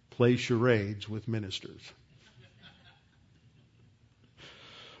again play charades with ministers.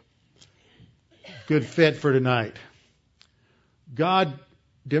 Good fit for tonight. God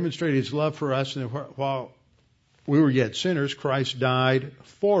demonstrated His love for us, and while we were yet sinners, Christ died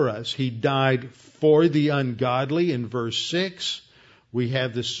for us. He died for the ungodly in verse 6. We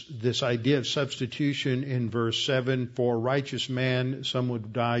have this idea of substitution in verse 7. For a righteous man, some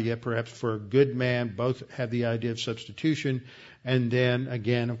would die, yet perhaps for a good man. Both have the idea of substitution. And then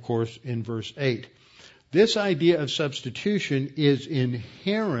again, of course, in verse 8. This idea of substitution is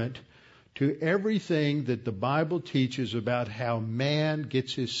inherent to everything that the Bible teaches about how man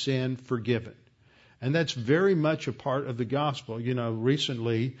gets his sin forgiven. And that's very much a part of the gospel. You know,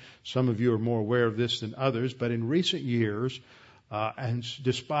 recently, some of you are more aware of this than others, but in recent years, and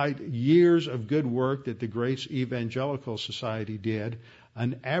despite years of good work that the Grace Evangelical Society did,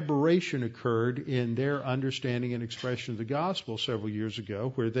 an aberration occurred in their understanding and expression of the gospel several years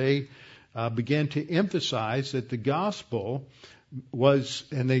ago, where they began to emphasize that the gospel was,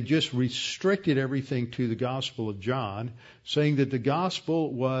 and they just restricted everything to the Gospel of John, saying that the gospel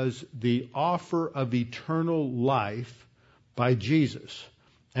was the offer of eternal life by Jesus.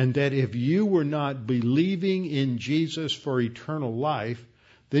 And that if you were not believing in Jesus for eternal life,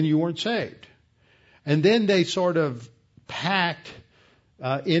 then you weren't saved. And then they sort of packed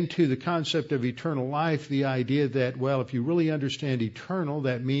into the concept of eternal life the idea that, well, if you really understand eternal,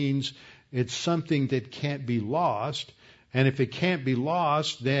 that means it's something that can't be lost. And if it can't be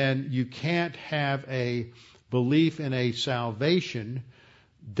lost, then you can't have a belief in a salvation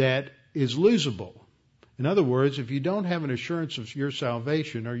that is losable. In other words, if you don't have an assurance of your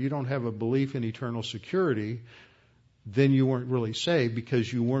salvation, or you don't have a belief in eternal security, then you weren't really saved,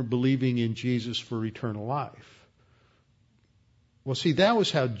 because you weren't believing in Jesus for eternal life. Well, see, that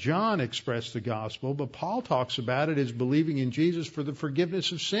was how John expressed the gospel, but Paul talks about it as believing in Jesus for the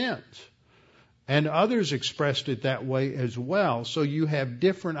forgiveness of sins. And others expressed it that way as well. So you have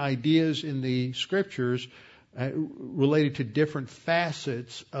different ideas in the Scriptures related to different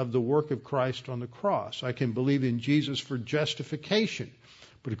facets of the work of Christ on the cross. I can believe in Jesus for justification.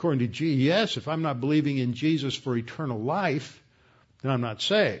 But according to GES, if I'm not believing in Jesus for eternal life, then I'm not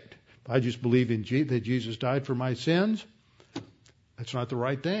saved. If I just believe in that Jesus died for my sins, that's not the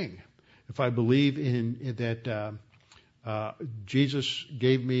right thing. If I believe in that Jesus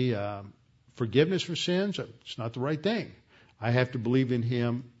gave me forgiveness for sins, it's not the right thing. I have to believe in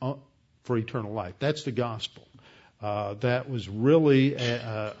Him for eternal life. That's the gospel. That was really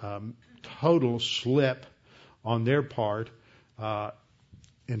a total slip on their part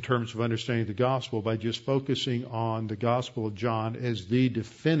in terms of understanding the gospel, by just focusing on the Gospel of John as the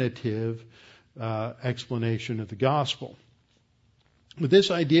definitive explanation of the gospel. But this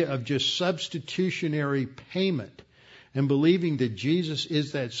idea of just substitutionary payment and believing that Jesus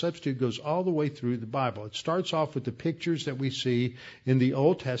is that substitute goes all the way through the Bible. It starts off with the pictures that we see in the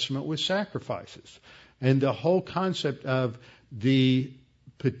Old Testament with sacrifices. And the whole concept of the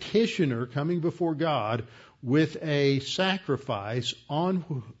petitioner coming before God with a sacrifice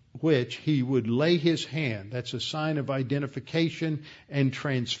on which he would lay his hand. That's a sign of identification and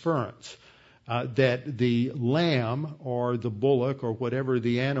transference. That the lamb or the bullock or whatever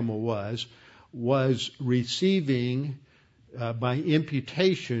the animal was receiving by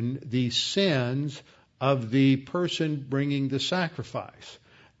imputation the sins of the person bringing the sacrifice,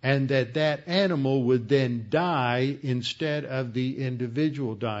 and that animal would then die instead of the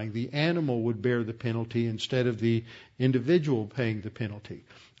individual dying. The animal would bear the penalty instead of the individual paying the penalty.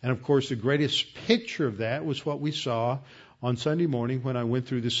 And of course, the greatest picture of that was what we saw on Sunday morning when I went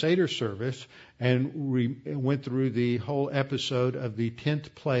through the Seder service and went through the whole episode of the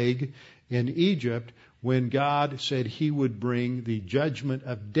 10th plague in Egypt, when God said He would bring the judgment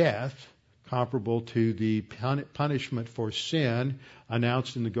of death, comparable to the punishment for sin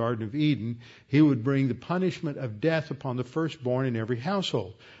announced in the Garden of Eden. He would bring the punishment of death upon the firstborn in every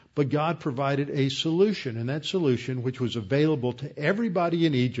household. But God provided a solution, and that solution, which was available to everybody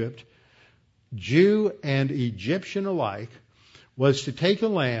in Egypt, Jew and Egyptian alike, was to take a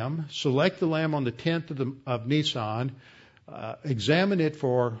lamb, select the lamb on the 10th of Nisan, examine it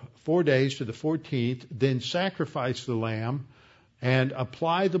for 4 days to the 14th, then sacrifice the lamb and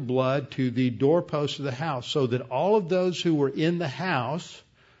apply the blood to the doorposts of the house, so that all of those who were in the house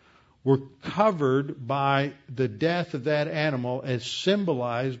were covered by the death of that animal as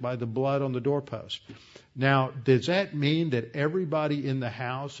symbolized by the blood on the doorpost. Now, does that mean that everybody in the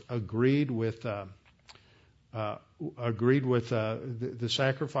house agreed with the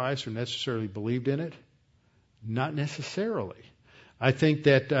sacrifice or necessarily believed in it? Not necessarily. I think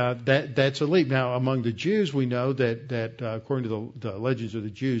that's a leap. Now, among the Jews, we know that according to the legends of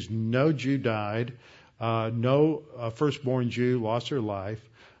the Jews, no Jew died, no firstborn Jew lost their life,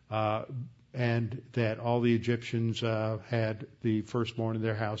 and that all the Egyptians had the firstborn in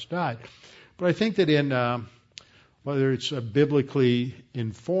their house died. But I think that in whether it's biblically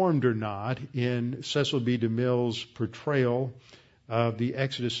informed or not, in Cecil B. DeMille's portrayal of the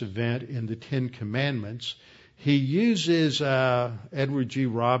Exodus event in the Ten Commandments, he uses Edward G.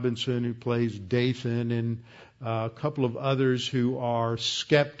 Robinson, who plays Dathan, and a couple of others who are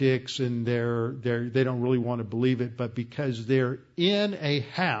skeptics, and they don't really want to believe it, but because they're in a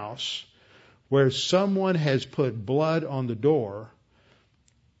house where someone has put blood on the door,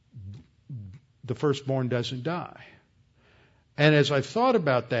 the firstborn doesn't die. And as I've thought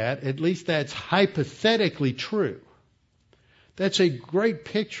about that, at least that's hypothetically true. That's a great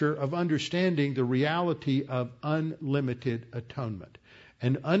picture of understanding the reality of unlimited atonement.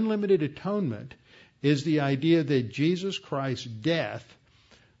 And unlimited atonement is the idea that Jesus Christ's death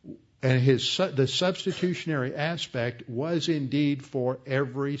and the substitutionary aspect was indeed for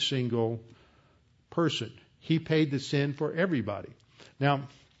every single person. He paid the sin for everybody. Now,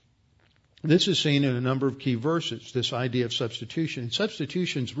 this is seen in a number of key verses, this idea of substitution. And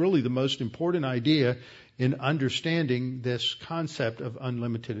substitution is really the most important idea in understanding this concept of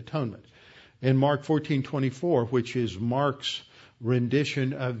unlimited atonement. In Mark 14:24, which is Mark's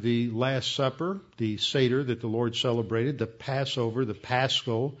rendition of the Last Supper, the Seder that the Lord celebrated, the Passover, the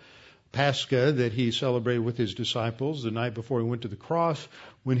Pascha that he celebrated with his disciples the night before he went to the cross,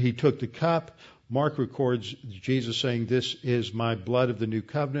 when he took the cup, Mark records Jesus saying, "This is my blood of the new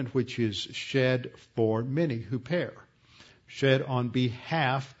covenant, which is shed for many who perish," shed on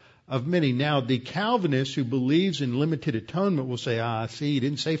behalf of many. Now, the Calvinist who believes in limited atonement will say, see, he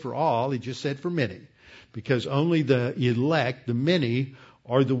didn't say for all, he just said for many, because only the elect, the many,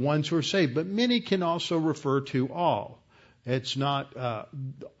 are the ones who are saved. But many can also refer to all. It's not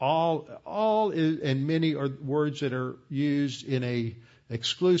all and many are words that are used in a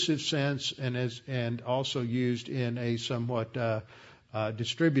exclusive sense and also used in a somewhat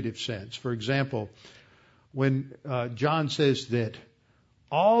distributive sense. For example, when John says that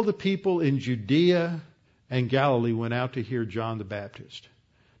all the people in Judea and Galilee went out to hear John the Baptist,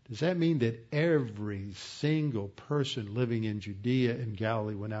 does that mean that every single person living in Judea and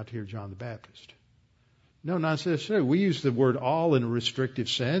Galilee went out to hear John the Baptist? No, not necessarily. We use the word all in a restrictive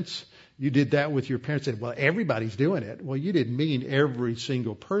sense. You did that with your parents, said, well, everybody's doing it. Well, you didn't mean every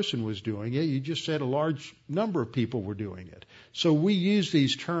single person was doing it. You just said a large number of people were doing it. So we use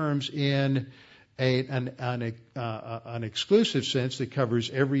these terms in an exclusive sense that covers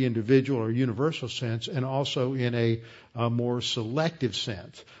every individual or universal sense, and also in a more selective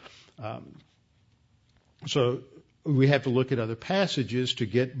sense. So we have to look at other passages to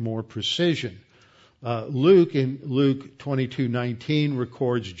get more precision. Luke, in Luke 22:19,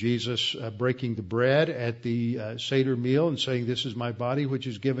 records Jesus breaking the bread at the Seder meal and saying, "This is my body, which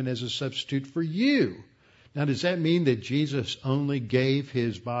is given as a substitute for you." Now, does that mean that Jesus only gave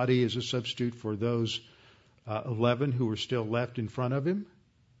his body as a substitute for those 11 who were still left in front of him?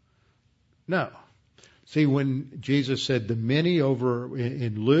 No. See, when Jesus said the many over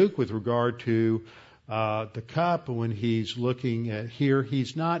in Luke with regard to the cup, when he's looking at here,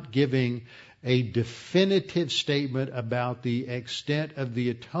 he's not giving a definitive statement about the extent of the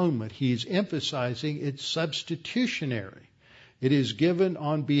atonement. He's emphasizing it's substitutionary. It is given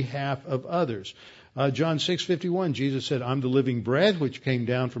on behalf of others. John 6:51, Jesus said, "I'm the living bread which came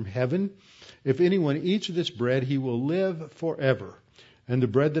down from heaven. If anyone eats of this bread, he will live forever. And the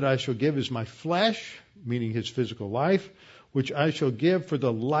bread that I shall give is my flesh," meaning his physical life, "which I shall give for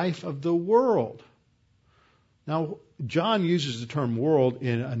the life of the world." Now, John uses the term world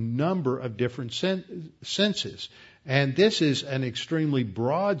in a number of different senses. And this is an extremely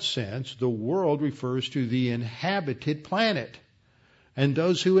broad sense. The world refers to the inhabited planet and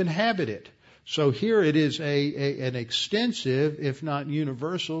those who inhabit it. So here it is an extensive, if not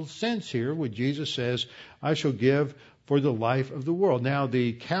universal, sense here where Jesus says, I shall give for the life of the world. Now,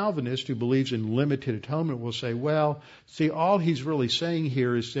 the Calvinist who believes in limited atonement will say, well, see, all he's really saying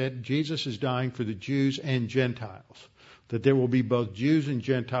here is that Jesus is dying for the Jews and Gentiles, that there will be both Jews and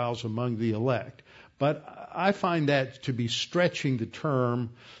Gentiles among the elect. But I find that to be stretching the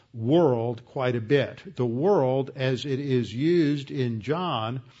term world quite a bit. The world, as it is used in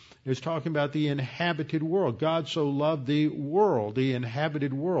John, is talking about the inhabited world. God so loved the world, the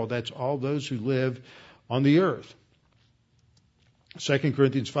inhabited world. That's all those who live on the earth. 2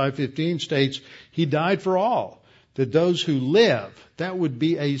 Corinthians 5:15 states, He died for all, that those who live, that would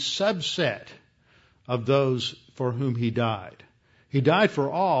be a subset of those for whom He died. He died for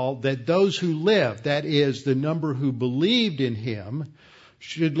all, that those who live, that is, the number who believed in Him,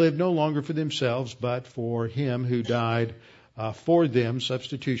 should live no longer for themselves, but for Him who died for them,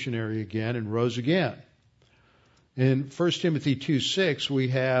 substitutionary again, and rose again. In 1 Timothy 2:6, we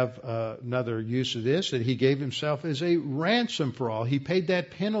have another use of this, that He gave Himself as a ransom for all. He paid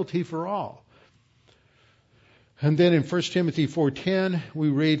that penalty for all. And then in 1 Timothy 4:10, we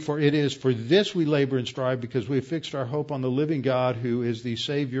read, For it is for this we labor and strive, because we have fixed our hope on the living God, who is the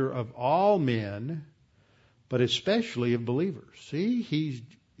Savior of all men, but especially of believers. See,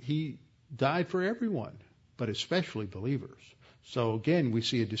 He died for everyone, but especially believers. So again, we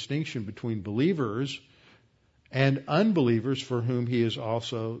see a distinction between believers and unbelievers for whom He is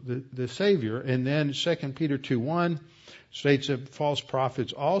also the Savior. And then 2 Peter 2:1 states that false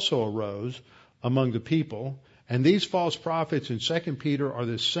prophets also arose among the people. And these false prophets in 2 Peter are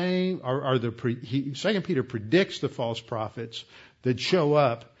the same, 2 Peter predicts the false prophets that show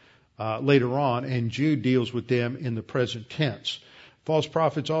up later on, and Jude deals with them in the present tense. False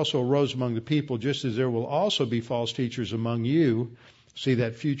prophets also arose among the people, just as there will also be false teachers among you, see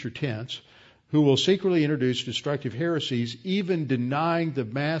that future tense, who will secretly introduce destructive heresies, even denying the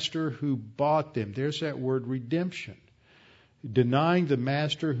master who bought them. There's that word redemption. Denying the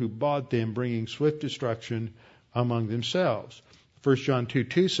master who bought them, bringing swift destruction among themselves. 1 John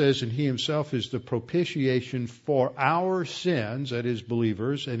 2:2 says, And He Himself is the propitiation for our sins, that is,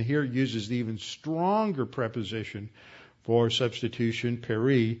 believers. And here it uses the even stronger preposition for substitution,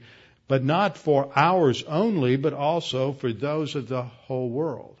 peri, but not for ours only, but also for those of the whole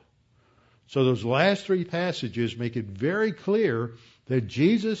world. So those last three passages make it very clear that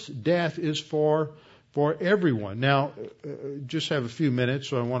Jesus' death is for everyone. Now, just have a few minutes,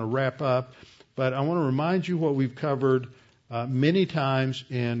 so I want to wrap up. But I want to remind you what we've covered many times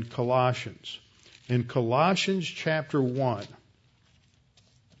in Colossians. In Colossians chapter 1,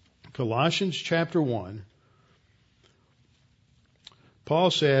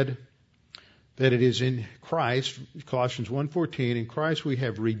 Paul said that it is in Christ, Colossians 1:14, in Christ we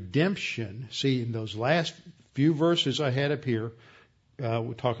have redemption. See, in those last few verses I had up here,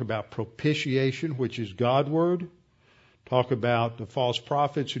 we talk about propitiation, which is Godward. Talk about the false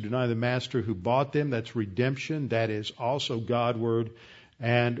prophets who deny the master who bought them. That's redemption. That is also Godward.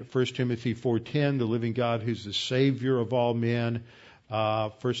 And 1 Timothy 4:10, the living God who's the Savior of all men.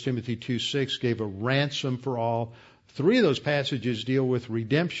 1 Timothy 2:6 gave a ransom for all. Three of those passages deal with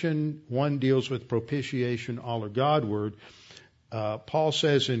redemption. One deals with propitiation. All are Godward. Paul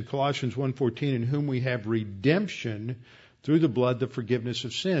says in Colossians 1:14, in whom we have redemption through the blood, the forgiveness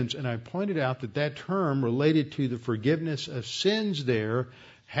of sins. And I pointed out that term related to the forgiveness of sins there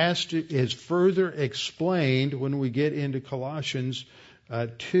is further explained when we get into Colossians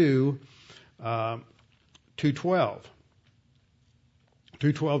 2:12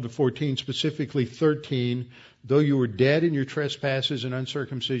 to 14, specifically 13. Though you were dead in your trespasses and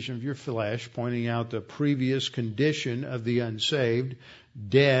uncircumcision of your flesh, pointing out the previous condition of the unsaved,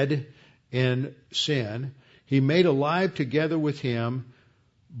 dead in sin, He made alive together with Him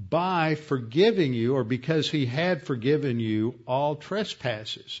by forgiving you, or because He had forgiven you, all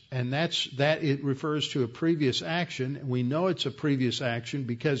trespasses. And that it refers to a previous action. And we know it's a previous action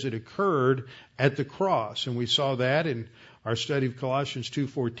because it occurred at the cross. And we saw that in our study of Colossians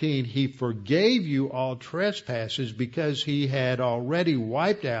 2:14. He forgave you all trespasses because He had already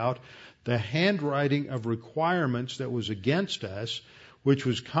wiped out the handwriting of requirements that was against us, which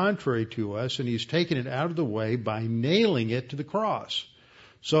was contrary to us, and He's taken it out of the way by nailing it to the cross.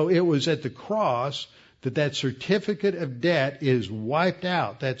 So it was at the cross that certificate of debt is wiped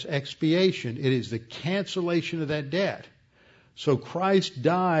out. That's expiation. It is the cancellation of that debt. So Christ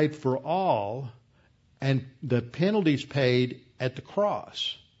died for all, and the penalty's paid at the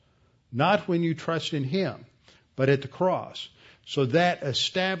cross, not when you trust in Him. but at the cross. So that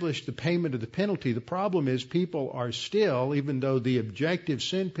established the payment of the penalty. The problem is people are still, even though the objective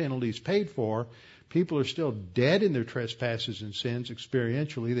sin penalty is paid for, people are still dead in their trespasses and sins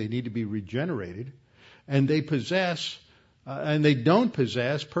experientially. They need to be regenerated. And they possess, and they don't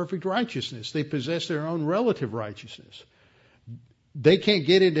possess perfect righteousness. They possess their own relative righteousness. They can't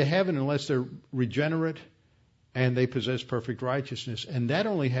get into heaven unless they're regenerate and they possess perfect righteousness. And that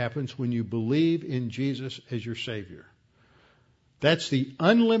only happens when you believe in Jesus as your Savior. That's the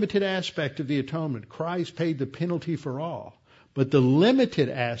unlimited aspect of the atonement. Christ paid the penalty for all. But the limited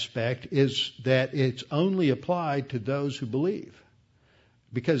aspect is that it's only applied to those who believe.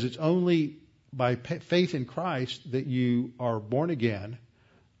 Because it's only by faith in Christ that you are born again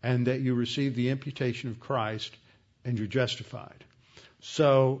and that you receive the imputation of Christ and you're justified.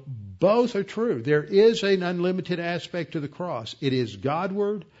 So both are true. There is an unlimited aspect to the cross. It is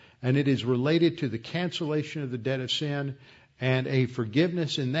Godward, and it is related to the cancellation of the debt of sin and a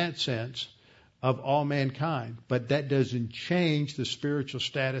forgiveness in that sense of all mankind. But that doesn't change the spiritual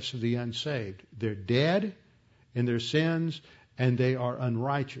status of the unsaved. They're dead in their sins, and they are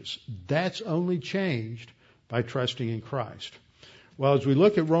unrighteous. That's only changed by trusting in Christ. Well, as we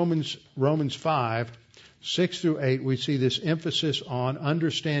look at Romans 5, 6 through 8, we see this emphasis on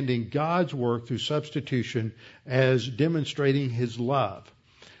understanding God's work through substitution as demonstrating His love.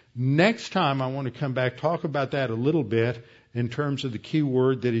 Next time I want to come back, talk about that a little bit in terms of the key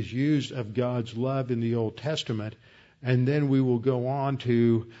word that is used of God's love in the Old Testament. And then we will go on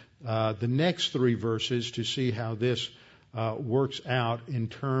to the next 3 verses to see how this works out in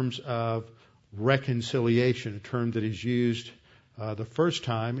terms of reconciliation, a term that is used the first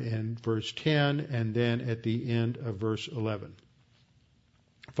time in verse 10 and then at the end of verse 11.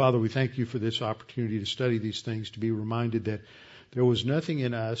 Father, we thank you for this opportunity to study these things, to be reminded that there was nothing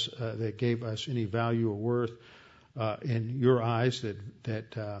in us that gave us any value or worth in your eyes,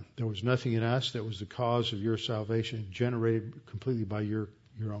 that there was nothing in us that was the cause of your salvation, generated completely by your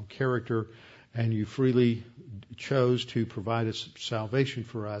own character, and you freely chose to provide us salvation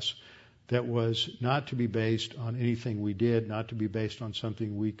for us that was not to be based on anything we did, not to be based on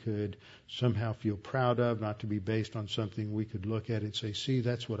something we could somehow feel proud of, not to be based on something we could look at and say, see,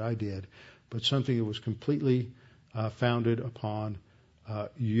 that's what I did, but something that was completely founded upon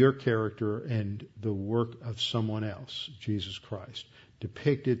your character and the work of someone else, Jesus Christ,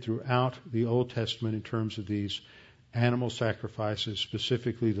 depicted throughout the Old Testament in terms of these animal sacrifices,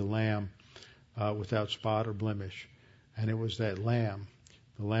 specifically the lamb without spot or blemish. And it was that lamb,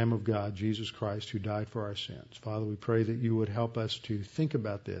 the Lamb of God, Jesus Christ, who died for our sins. Father, we pray that you would help us to think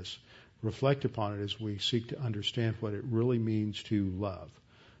about this, reflect upon it as we seek to understand what it really means to love.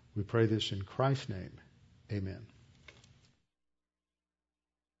 We pray this in Christ's name. Amen.